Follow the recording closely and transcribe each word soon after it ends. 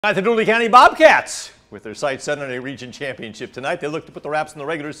The Dooley County Bobcats, with their sights set on a region championship tonight, they look to put the Raps in the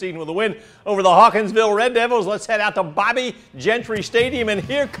regular season with a win over the Hawkinsville Red Devils. Let's head out to Bobby Gentry Stadium, and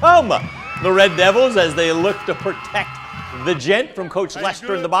here come the Red Devils as they look to protect the Gent from Coach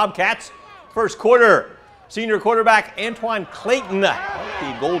Lester and the Bobcats. First quarter, senior quarterback Antoine Clayton, the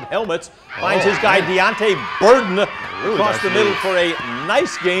gold helmets, finds his guy Deontay Burden across the middle for a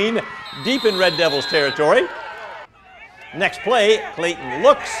nice gain deep in Red Devils territory. Next play, Clayton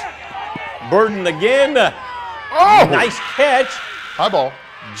looks. Burden again. Oh! Nice catch. High ball.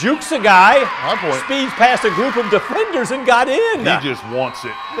 Jukes a guy. High point. Speeds past a group of defenders and got in. He just wants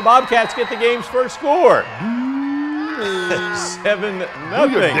it. The Bobcats get the game's first score. 7-0. Do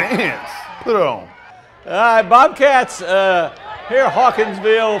your dance. Put it on. Bobcats here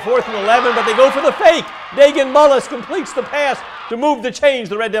Hawkinsville, 4th and 11, but they go for the fake. Dagan Mullis completes the pass to move the chains.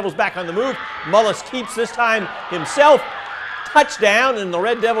 The Red Devils back on the move. Mullis keeps this time himself. Touchdown, and the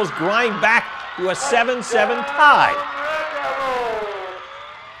Red Devils grind back to a 7-7 tie.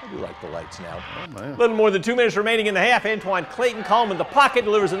 I do like the lights now. Oh, man. A little more than 2 minutes remaining in the half. Antoine Clayton, calm in the pocket,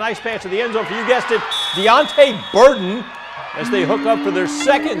 delivers a nice pass to the end zone for, you guessed it, Deontay Burden, as they hook up for their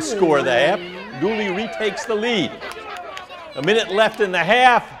second score of the half. Dooley retakes the lead. A minute left in the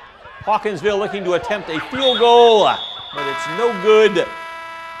half. Hawkinsville looking to attempt a field goal, but it's no good.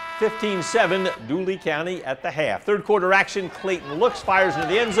 15-7, Dooley County at the half. Third quarter action, Clayton looks, fires into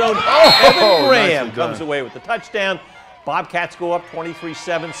the end zone. Evan Graham comes away with the touchdown. Bobcats go up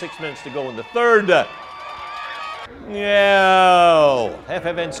 23-7, 6 minutes to go in the third. Yeah,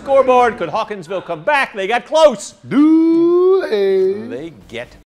 FFN scoreboard. Could Hawkinsville come back? They got close. Dooley. They get